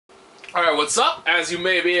Alright, what's up? As you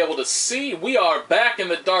may be able to see, we are back in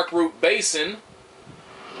the Darkroot Basin.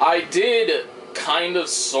 I did kind of,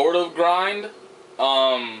 sort of grind.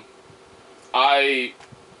 I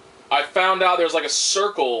found out there's like a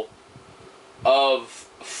circle of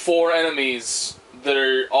 4 enemies that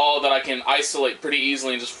are all that I can isolate pretty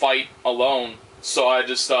easily and just fight alone. So I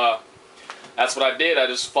just, that's what I did. I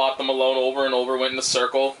just fought them alone over and over, went in a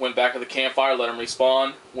circle, went back to the campfire, let them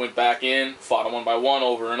respawn, went back in, fought them one by one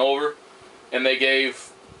over and over. And they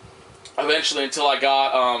gave, eventually, until I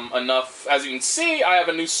got enough. As you can see, I have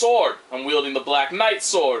a new sword. I'm wielding the Black Knight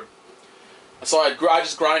sword. So I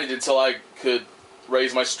just grinded until I could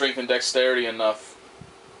raise my strength and dexterity enough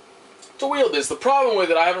to wield this. The problem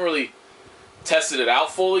with it, I haven't really tested it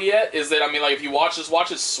out fully yet, is that, I mean, like, if you watch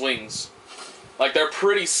his swings. Like, they're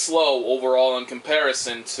pretty slow overall in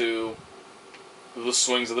comparison to the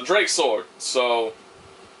swings of the Drake sword. So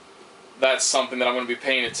that's something that I'm going to be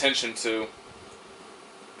paying attention to.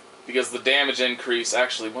 Because the damage increase,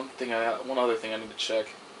 actually, one other thing I need to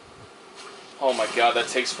check. Oh my god, that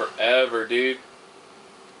takes forever, dude.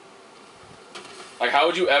 Like, how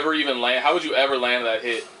would you ever even land, how would you ever land that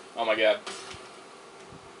hit? Oh my god.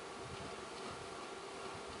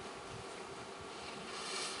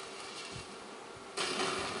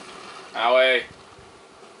 Owie.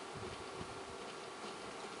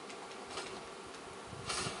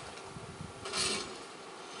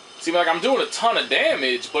 See, like, I'm doing a ton of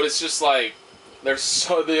damage, but it's just like,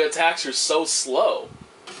 the attacks are so slow.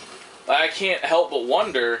 Like, I can't help but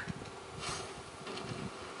wonder.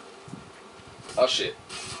 Oh shit.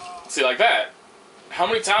 See, like that. How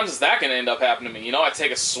many times is that gonna end up happening to me? You know, I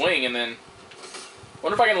take a swing and then,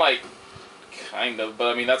 wonder if I can, like, kind of,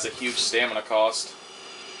 but I mean, that's a huge stamina cost.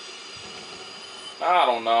 I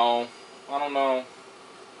don't know.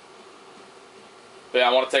 But yeah,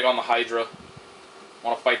 I want to take on the Hydra. I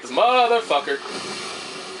want to fight this motherfucker.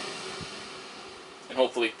 And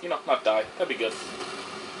hopefully, you know, not die. That'd be good.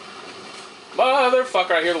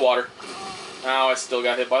 Motherfucker, I hear the water. Ow, I still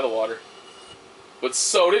got hit by the water. But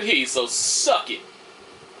so did he, so suck it.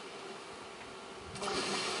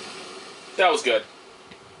 That was good.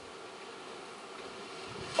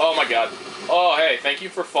 Oh my god. Oh, hey, thank you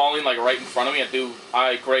for falling, like, right in front of me.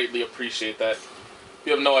 I greatly appreciate that.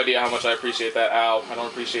 You have no idea how much I appreciate that. Ow, I don't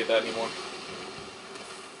appreciate that anymore.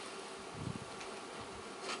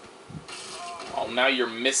 Oh, now you're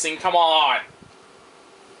missing? Come on!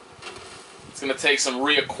 It's gonna take some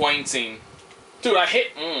reacquainting. Dude, I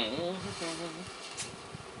hit...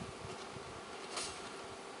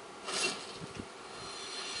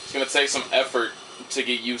 It's gonna take some effort to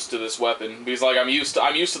get used to this weapon. Because, like, I'm used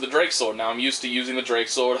to the Drake sword now. I'm used to using the Drake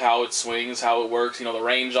sword, how it swings, how it works, you know, the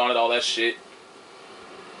range on it, all that shit.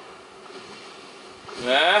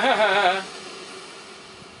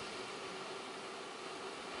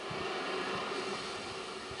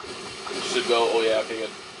 Should go. Oh yeah, okay, good.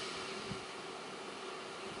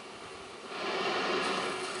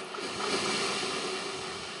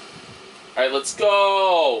 Alright, let's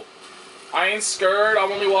go! I ain't scared,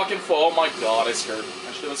 I'm only walking full. Oh my god, I scared.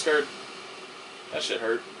 I should have been scared. That shit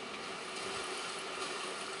hurt.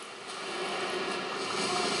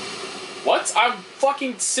 What? I'm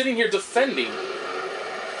fucking sitting here defending.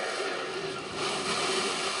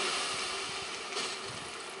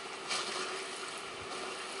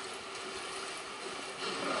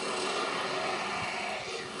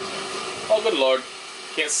 Oh, good lord.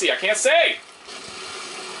 Can't see. I can't see!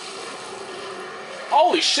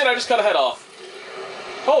 Holy shit, I just cut a head off.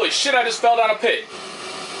 Holy shit, I just fell down a pit.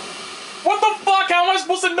 What the fuck? How am I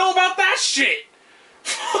supposed to know about that shit?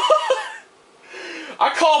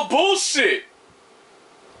 I call bullshit.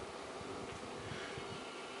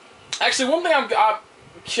 Actually, one thing I'm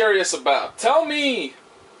curious about. Tell me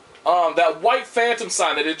that white phantom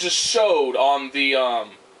sign that it just showed on the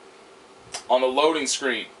loading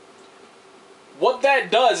screen. What that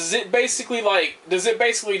does is it basically, like, does it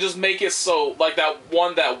basically just make it so, like, that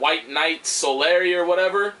white knight Solari or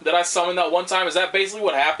whatever that I summoned that one time, is that basically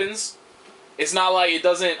what happens? It's not like it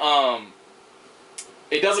doesn't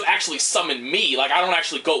actually summon me, like, I don't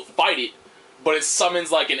actually go fight it, but it summons,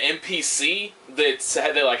 like, an NPC that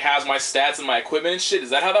like, has my stats and my equipment and shit. Is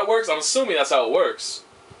that how that works? I'm assuming that's how it works.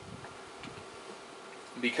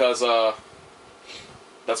 Because,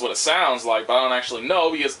 that's what it sounds like, but I don't actually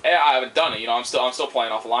know because I haven't done it. You know, I'm still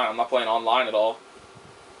playing offline. I'm not playing online at all.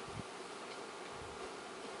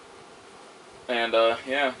 And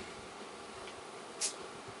yeah.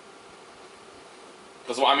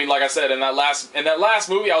 Because I mean, like I said, in that last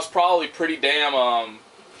movie, I was probably pretty damn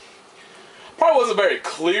probably wasn't very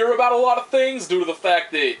clear about a lot of things due to the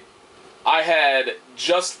fact that I had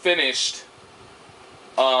just finished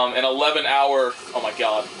an 11-hour... Oh my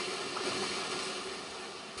god.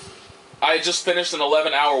 I had just finished an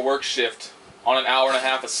 11-hour work shift on an hour and a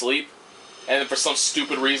half of sleep. And then for some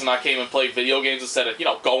stupid reason I came and played video games instead of, you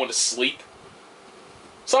know, going to sleep.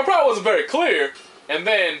 So I probably wasn't very clear. And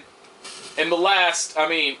then, in the last, I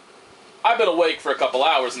mean, I've been awake for a couple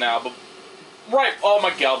hours now, but right, oh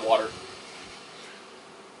my god, water.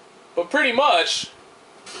 But pretty much,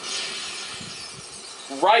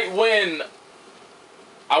 right when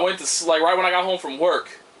I went to, like, right when I got home from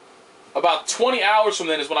work, about 20 hours from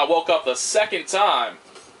then is when I woke up the second time.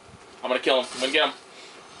 I'm gonna kill him. I'm gonna get him.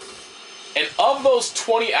 And of those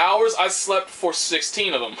 20 hours, I slept for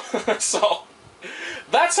 16 of them. So,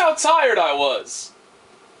 that's how tired I was.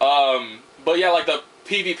 But yeah, like the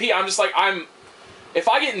PvP, I'm just like, if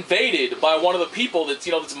I get invaded by one of the people that's,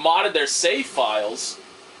 you know, that's modded their save files...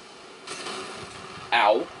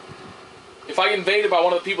 Ow. If I get invaded by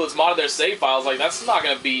one of the people that's modded their save files, like, that's not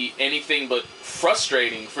gonna be anything but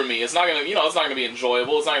frustrating for me. It's not gonna, you know, it's not gonna be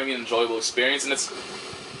enjoyable. It's not gonna be an enjoyable experience, and it's...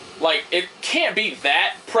 Like, it can't be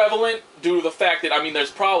that prevalent due to the fact that, I mean,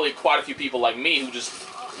 there's probably quite a few people like me who just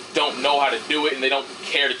don't know how to do it and they don't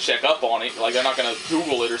care to check up on it. Like, they're not going to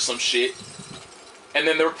Google it or some shit. And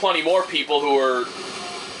then there are plenty more people who are,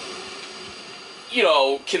 you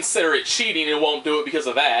know, consider it cheating and won't do it because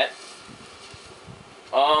of that.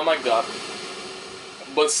 Oh my god.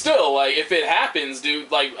 But still, like, if it happens,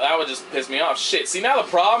 dude, like, that would just piss me off. Shit, see, now the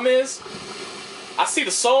problem is, I see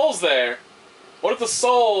the souls there. What if the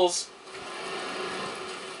souls...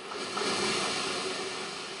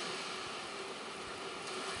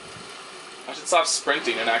 I should stop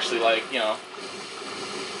sprinting and actually, like, you know...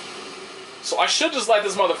 So I should just let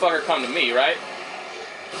this motherfucker come to me, right?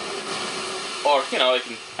 Or, you know, it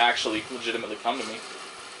can actually legitimately come to me.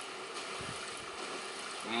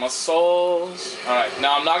 My souls... Alright,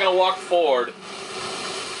 now I'm not gonna walk forward.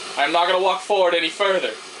 I'm not gonna walk forward any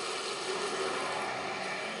further.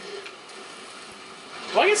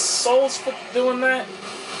 Do I get souls for doing that?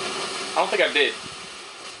 I don't think I did.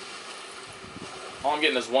 All I'm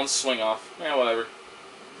getting is one swing off. Yeah, whatever.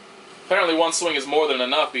 Apparently one swing is more than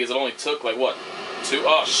enough because it only took, like, what? 2?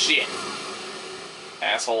 Oh, shit.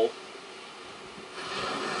 Asshole.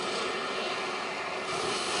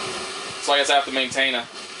 So I guess I have to maintain a...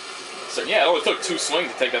 So, yeah, it only took 2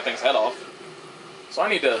 swings to take that thing's head off. So I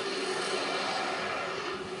need to...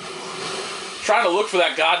 Trying to look for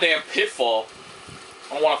that goddamn pitfall.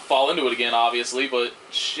 I don't want to fall into it again, obviously, but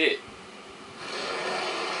shit.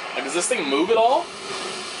 Like, does this thing move at all?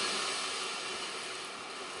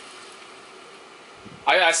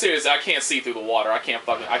 I seriously, I can't see through the water. I can't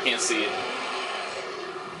see it.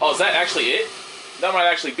 Oh, is that actually it? That might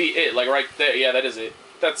actually be it, like right there. Yeah, that is it.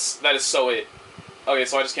 That is so it. Okay,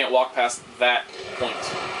 so I just can't walk past that point.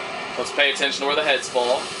 Let's pay attention to where the heads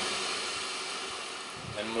fall.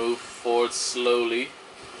 And move forward slowly.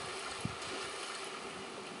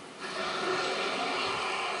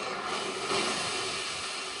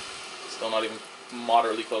 Still not even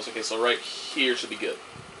moderately close. Okay, so right here should be good.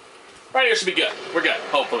 Right here should be good. We're good,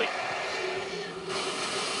 hopefully.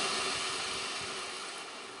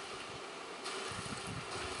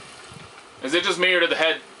 Is it just me or did the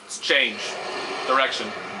head change direction?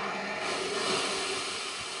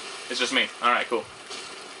 It's just me. Alright, cool.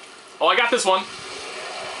 Oh, I got this one.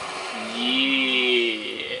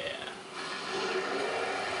 Yeah.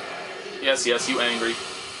 Yes, yes, you angry.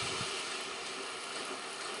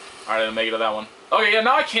 Alright, I didn't make it to that one. Okay, yeah,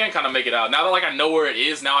 now I can kind of make it out. Now that, like, I know where it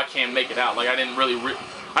is, now I can make it out. Like, I didn't really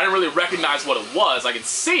recognize what it was. I can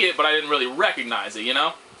see it, but I didn't really recognize it, you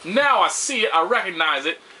know? Now I see it, I recognize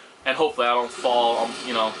it, and hopefully I don't fall,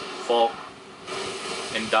 you know, fall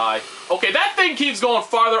and die. Okay, that thing keeps going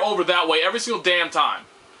farther over that way every single damn time.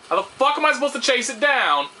 How the fuck am I supposed to chase it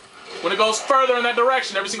down when it goes further in that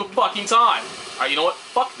direction every single fucking time? Alright, you know what?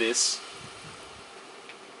 Fuck this.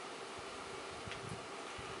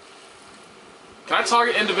 Can I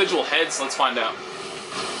target individual heads? Let's find out.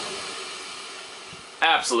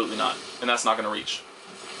 Absolutely not. And that's not going to reach.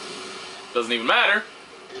 Doesn't even matter.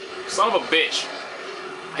 Son of a bitch.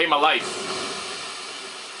 I hate my life.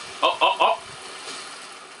 Oh, oh, oh.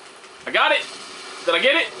 I got it. Did I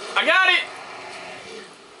get it? I got it.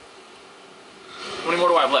 How many more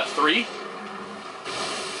do I have left? 3?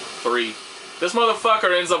 3. This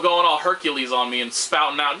motherfucker ends up going all Hercules on me and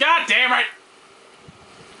spouting out. God damn it!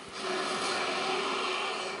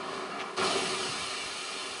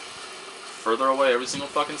 Further away every single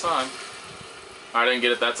fucking time. I didn't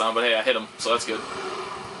get it that time, but hey, I hit him, so that's good.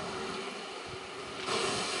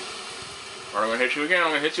 Alright, I'm gonna hit you again, I'm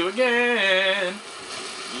gonna hit you again.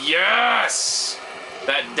 Yes!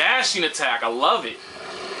 That dashing attack, I love it.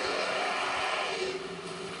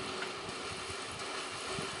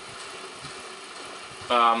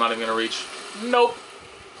 I'm not even gonna reach. Nope.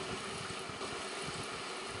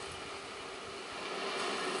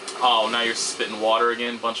 Oh, now you're spitting water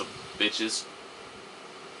again, bunch of bitches.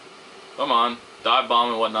 Come on, dive bomb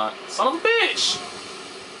and whatnot. Son of a bitch!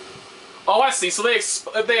 Oh, I see. So they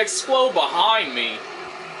explode behind me,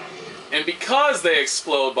 and because they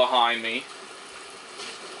explode behind me,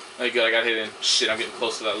 oh good, I got hit in. Shit, I'm getting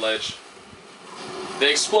close to that ledge.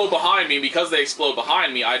 They explode behind me. Because they explode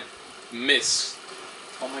behind me, I miss.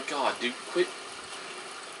 Oh my god, dude, quit.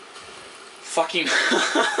 Fucking.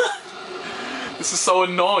 This is so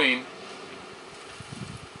annoying.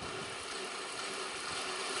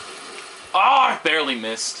 Ah, I barely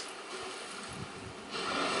missed.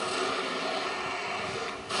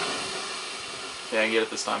 Yeah, I can get it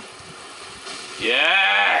this time.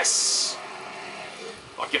 Yes!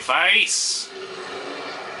 Fuck your face!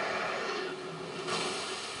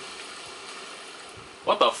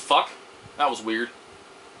 What the fuck? That was weird.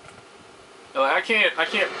 I can't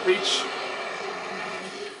reach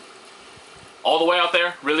all the way out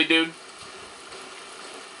there? Really, dude?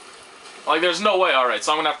 Like, there's no way. Alright,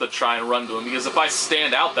 so I'm gonna have to try and run to him, because if I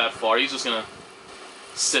stand out that far, he's just gonna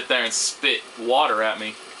sit there and spit water at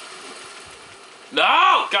me.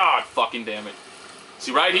 No! God fucking damn it.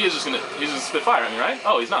 See, right? He's just gonna spit fire at me, right?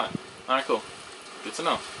 Oh, he's not. Alright, cool. Good to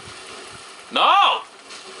know. No!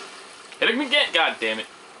 Hitting me again. God damn it.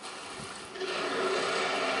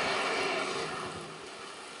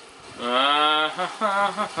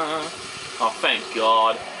 Oh, thank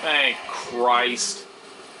God. Thank Christ.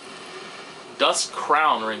 Dust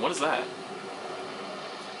Crown Ring. What is that?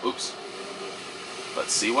 Oops.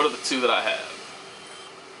 Let's see. What are the two that I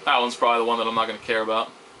have? That one's probably the one that I'm not going to care about.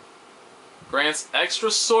 Grants extra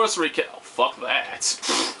sorcery. Oh, fuck that.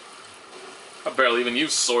 I barely even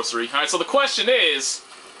use sorcery. Alright, so the question is,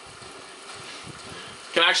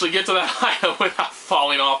 can I actually get to that item without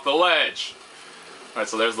falling off the ledge? Alright,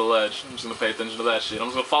 so there's the ledge. I'm just going to pay attention to that shit. I'm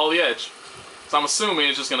just going to follow the edge. So I'm assuming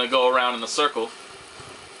it's just going to go around in a circle.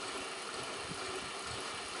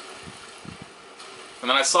 And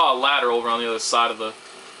then I saw a ladder over on the other side of the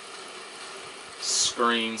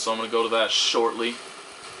screen, so I'm going to go to that shortly.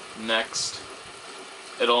 Next.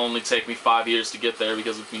 It'll only take me 5 years to get there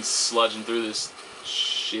because of me sludging through this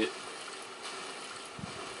shit.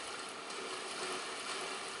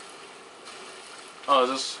 Oh, is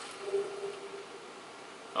this...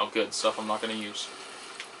 Oh, good. Stuff I'm not going to use.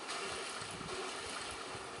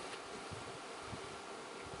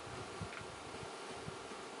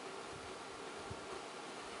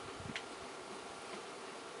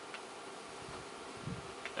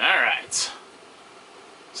 Alright.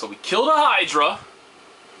 So we killed a Hydra.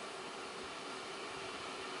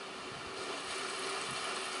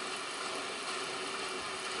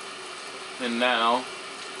 And now...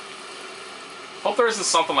 Hope there isn't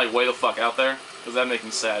something like way the fuck out there, because that'd make me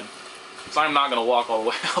sad. So I'm not going to walk all the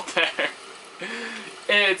way out there.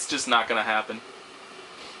 It's just not going to happen.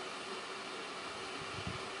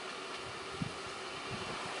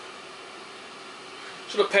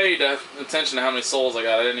 Should have paid attention to how many souls I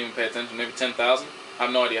got. I didn't even pay attention. Maybe 10,000? I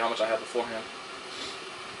have no idea how much I had beforehand.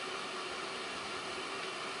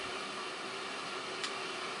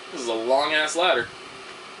 This is a long-ass ladder.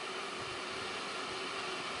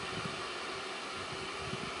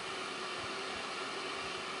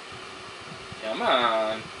 Come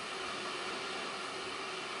on.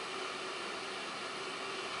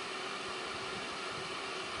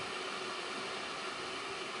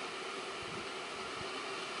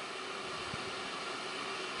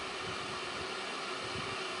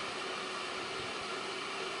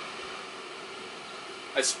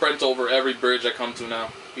 I sprint over every bridge I come to now.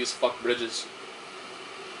 These fuck bridges.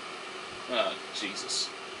 Oh, Jesus.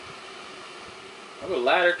 Oh, a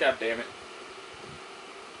ladder, god damn it.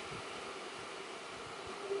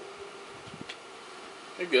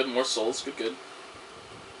 Good, good, more souls, good, good.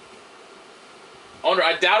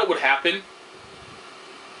 I doubt it would happen.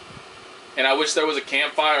 And I wish there was a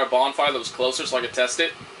campfire or a bonfire that was closer so I could test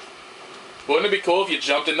it. Wouldn't it be cool if you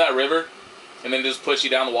jumped in that river and then just push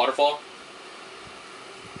you down the waterfall?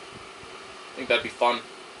 I think that'd be fun.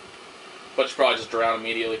 But you probably just drown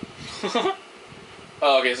immediately.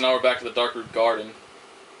 Oh, okay, so now we're back to the Darkroot Garden.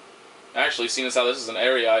 Actually, seeing as how this is an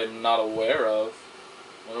area I'm not aware of,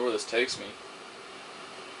 I wonder where this takes me.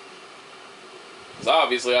 Because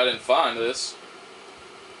obviously I didn't find this.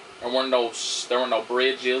 There weren't no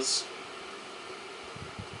bridges.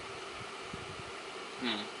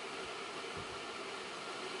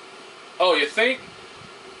 Oh, you think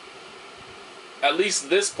at least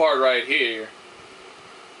this part right here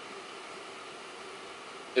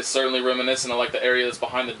is certainly reminiscent of like the area that's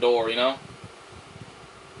behind the door, you know?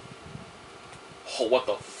 Oh, what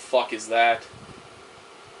the fuck is that?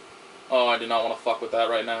 Oh, I do not want to fuck with that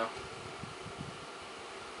right now.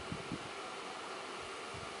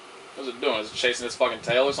 What's it doing? Is it chasing its fucking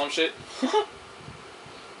tail or some shit?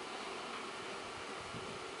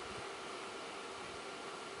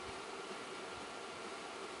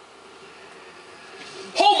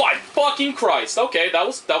 Oh my fucking Christ! Okay, that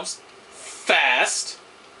was fast.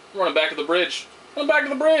 I'm running back to the bridge. Run back to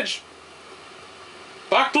the bridge.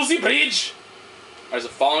 Back to the bridge. Or is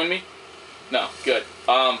it following me? No, good.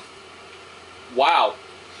 Wow.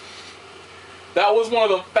 That was one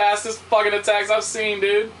of the fastest fucking attacks I've seen,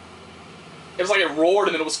 dude. It was like it roared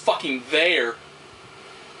and then it was fucking there.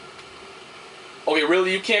 Okay,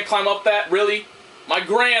 really? You can't climb up that? Really? My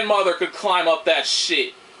grandmother could climb up that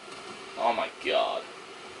shit. Oh my god.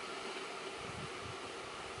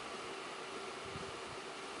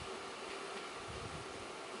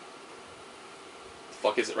 The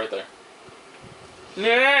fuck is it right there?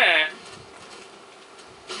 Nah.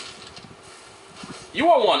 You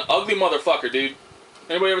are one ugly motherfucker, dude.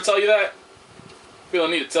 Anybody ever tell you that? I feel I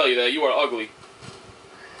need to tell you that. You are ugly.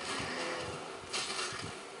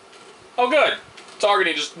 Oh, good.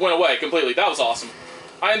 Targeting just went away completely. That was awesome.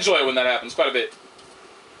 I enjoy it when that happens quite a bit.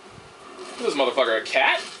 Is this motherfucker a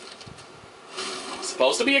cat?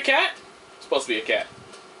 Supposed to be a cat? Supposed to be a cat.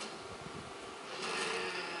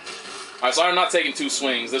 Alright, so I'm not taking 2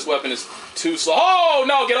 swings. This weapon is too slow. Oh,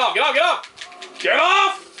 no! Get off! Get off! Get off! Get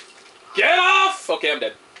off! Get off! Okay, I'm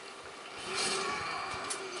dead.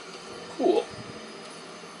 Cool.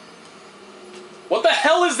 What the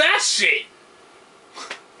hell is that shit?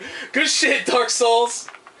 Good shit, Dark Souls.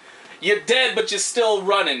 You're dead, but you're still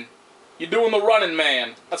running. You're doing the running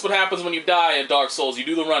man. That's what happens when you die in Dark Souls. You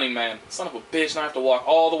do the running man. Son of a bitch, now I have to walk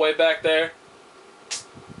all the way back there.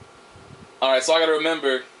 Alright, so I gotta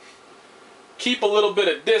remember, keep a little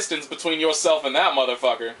bit of distance between yourself and that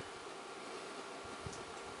motherfucker.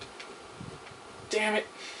 Damn it.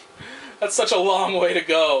 That's such a long way to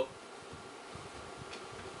go.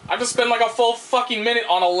 I have to spend like a full fucking minute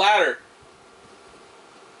on a ladder.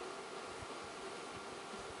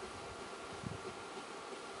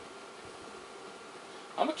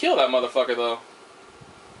 I'm gonna kill that motherfucker, though.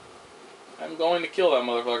 I'm going to kill that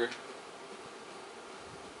motherfucker.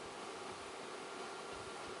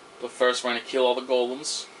 But first, we're gonna kill all the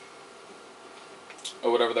golems.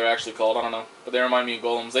 Or whatever they're actually called, I don't know. But they remind me of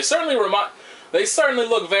golems. They certainly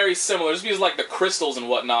look very similar, just because like the crystals and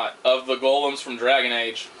whatnot of the golems from Dragon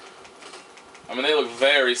Age. I mean, they look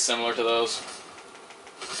very similar to those.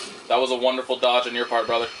 That was a wonderful dodge on your part,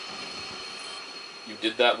 brother. You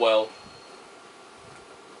did that well.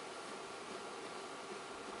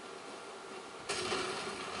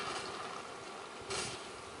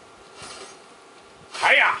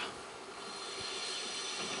 Hiya!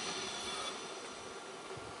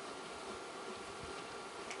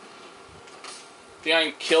 Think I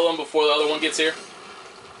can kill him before the other one gets here?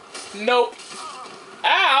 Nope.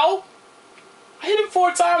 Ow! I hit him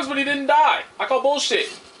 4 times, but he didn't die. I call bullshit.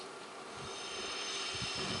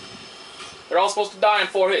 They're all supposed to die in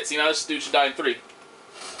 4 hits. You know, this dude should die in 3.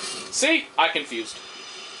 See? I confused.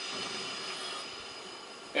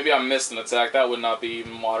 Maybe I missed an attack. That would not be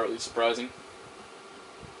even moderately surprising.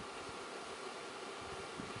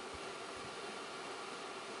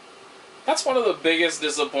 That's one of the biggest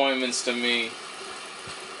disappointments to me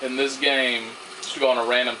in this game, just to go on a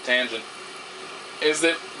random tangent, is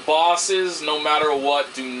that bosses, no matter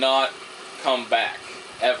what, do not come back.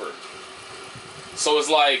 Ever. So it's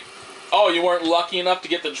like, oh, you weren't lucky enough to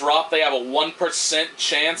get the drop, they have a 1%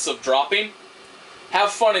 chance of dropping? Have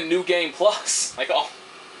fun in New Game Plus. Like, oh,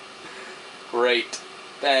 great.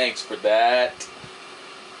 Thanks for that.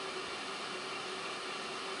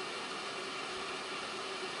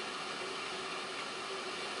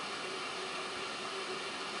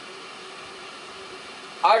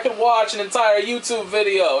 I could watch an entire YouTube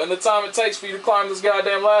video in the time it takes for you to climb this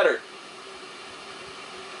goddamn ladder.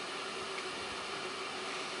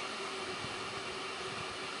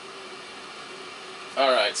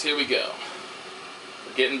 Alright, so here we go.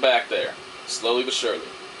 We're getting back there. Slowly but surely.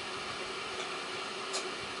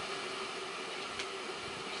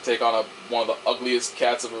 Take on one of the ugliest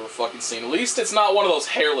cats I've ever fucking seen. At least it's not one of those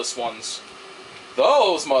hairless ones.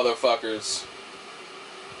 Those motherfuckers.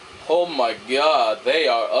 Oh my god, they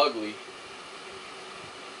are ugly.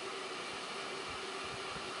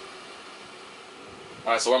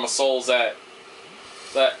 Alright, so where are my souls at?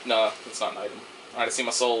 No, it's not an item. Alright, I see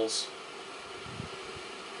my souls.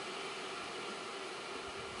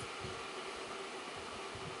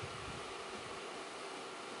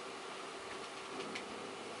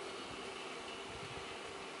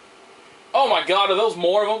 Oh my god, are those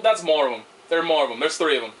more of them? That's more of them. There are more of them. There's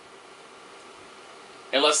 3 of them.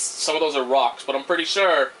 Unless some of those are rocks, but I'm pretty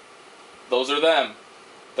sure those are them.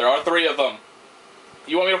 There are 3 of them.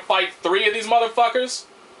 You want me to fight 3 of these motherfuckers?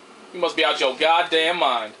 You must be out your goddamn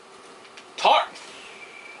mind.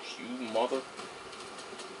 You mother...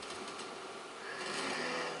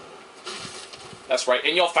 That's right,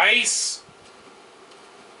 in your face!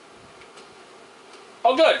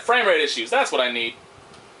 Oh good, frame rate issues, that's what I need.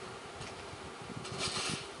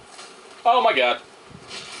 Oh my god.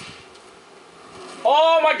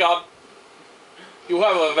 Oh my god. You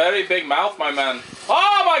have a very big mouth, my man.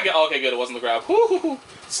 Oh my god. Okay, good, it wasn't the grab.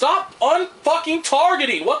 Stop unfucking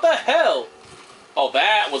targeting, what the hell? Oh,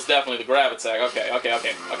 that was definitely the grab attack. Okay, I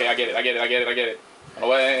get it. Run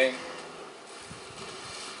away.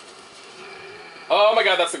 Oh my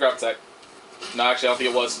god, that's the grab attack. No, actually, I don't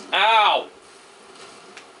think it was. Ow!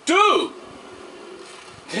 Dude!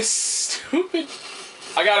 This stupid...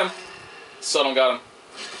 I got him. So don't got him.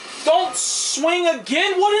 Don't swing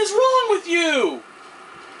again? What is wrong with you?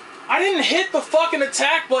 I didn't hit the fucking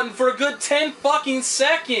attack button for a good 10 fucking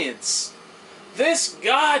seconds. This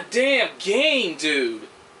goddamn game, dude.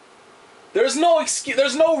 There's no excuse.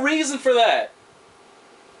 There's no reason for that.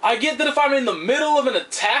 I get that if I'm in the middle of an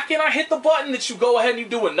attack and I hit the button, that you go ahead and you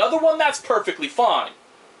do another one, that's perfectly fine.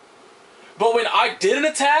 But when I did an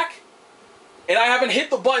attack, and I haven't hit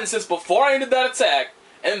the button since before I ended that attack,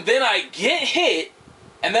 and then I get hit,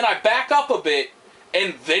 and then I back up a bit,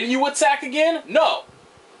 and then you attack again? No.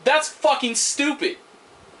 That's fucking stupid.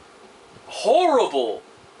 Horrible.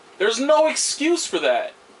 There's no excuse for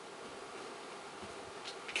that.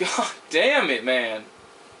 God damn it, man.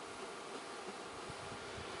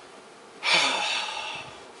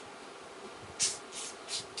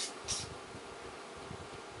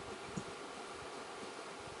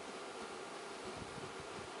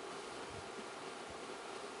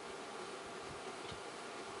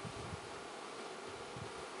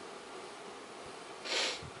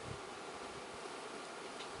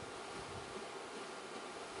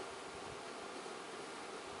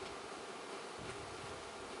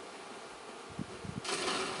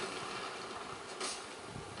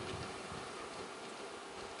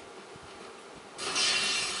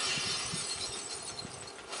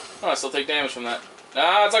 Oh, I still take damage from that.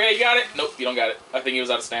 Nah, it's okay, you got it. Nope, you don't got it. I think he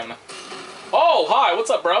was out of stamina. Oh, hi,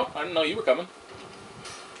 what's up, bro? I didn't know you were coming.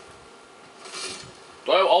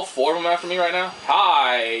 Do I have all 4 of them after me right now?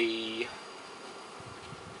 Hi.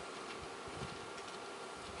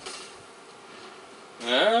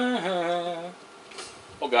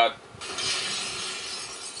 Oh, God.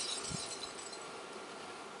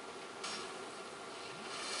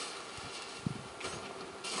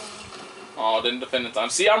 Oh, didn't defend in time.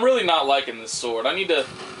 See, I'm really not liking this sword. I need to...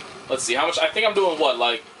 Let's see, how much... I think I'm doing, what,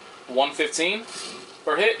 like, 115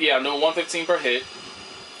 per hit? Yeah, I'm doing 115 per hit.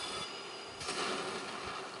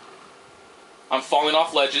 I'm falling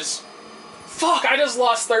off ledges. Fuck, I just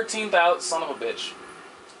lost 13,000. Son of a bitch.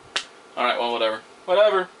 Alright, well, whatever.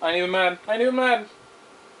 Whatever. I ain't even mad. I ain't even mad.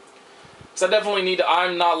 Because I definitely need to...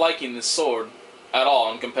 I'm not liking this sword at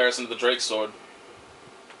all in comparison to the Drake sword.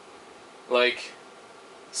 Like...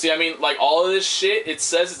 See, I mean, like, all of this shit, it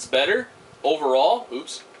says it's better overall.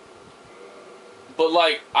 Oops. But,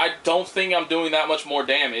 like, I don't think I'm doing that much more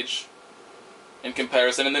damage in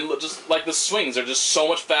comparison. And then, just, like, the swings are just so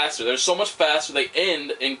much faster. They're so much faster. They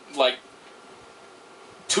end in, like,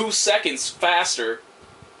 2 seconds faster.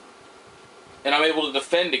 And I'm able to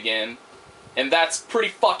defend again. And that's pretty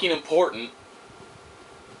fucking important.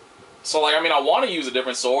 So, like, I mean, I want to use a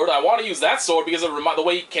different sword. I want to use that sword because the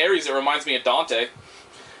way he carries it reminds me of Dante.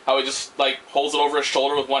 How he just, like, holds it over his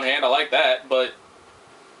shoulder with one hand. I like that, but...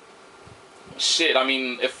 Shit, I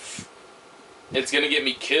mean, if it's gonna get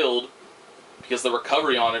me killed because the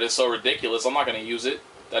recovery on it is so ridiculous, I'm not gonna use it.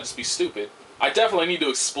 That'd just be stupid. I definitely need to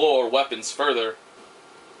explore weapons further.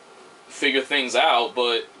 Figure things out,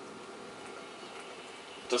 but...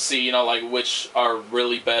 To see, you know, like, which are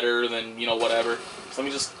really better than, you know, whatever. So let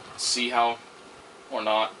me just see how... Or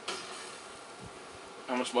not.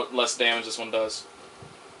 How much less damage this one does.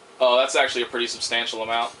 Oh, that's actually a pretty substantial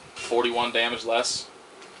amount. 41 damage less.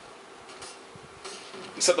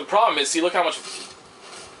 Except the problem is, see, look how much...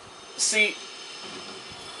 See...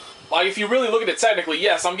 Like, if you really look at it technically,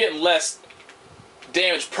 yes, I'm getting less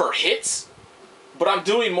damage per hit, but I'm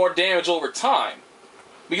doing more damage over time.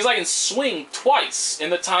 Because I can swing twice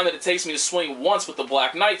in the time that it takes me to swing once with the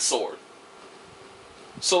Black Knight sword.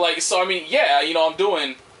 So, like, I mean, yeah, you know, I'm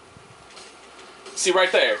doing... See,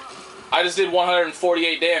 right there. I just did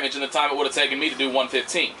 148 damage in the time it would have taken me to do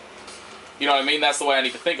 115. You know what I mean? That's the way I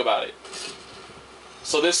need to think about it.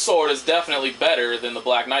 So this sword is definitely better than the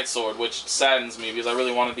Black Knight sword, which saddens me because I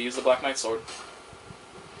really wanted to use the Black Knight sword.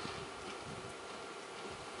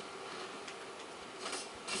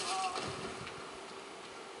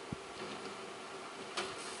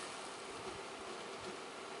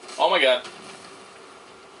 Oh my god.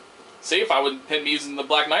 See, if I would hit me using the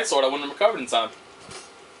Black Knight sword, I wouldn't have recovered in time.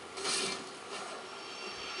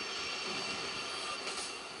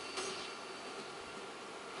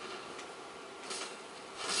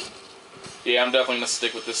 Yeah, I'm definitely going to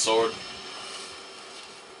stick with this sword.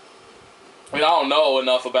 I mean, I don't know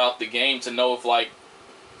enough about the game to know if, like...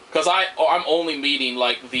 Because I'm only meeting,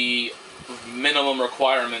 like, the minimum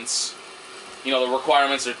requirements. You know, the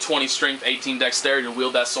requirements are 20 strength, 18 dexterity to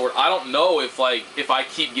wield that sword. I don't know if, like, if I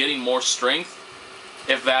keep getting more strength,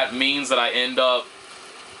 if that means that I end up,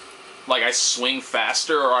 like, I swing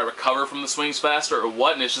faster or I recover from the swings faster or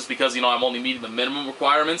what, and it's just because, you know, I'm only meeting the minimum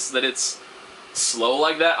requirements that it's slow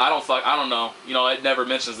like that. I don't know. You know, it never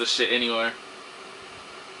mentions this shit anywhere.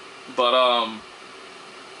 But,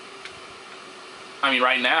 I mean,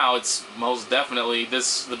 right now, it's most definitely,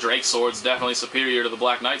 the Drake sword's definitely superior to the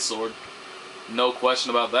Black Knight sword. No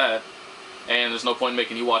question about that. And there's no point in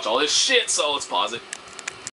making you watch all this shit, so let's pause it.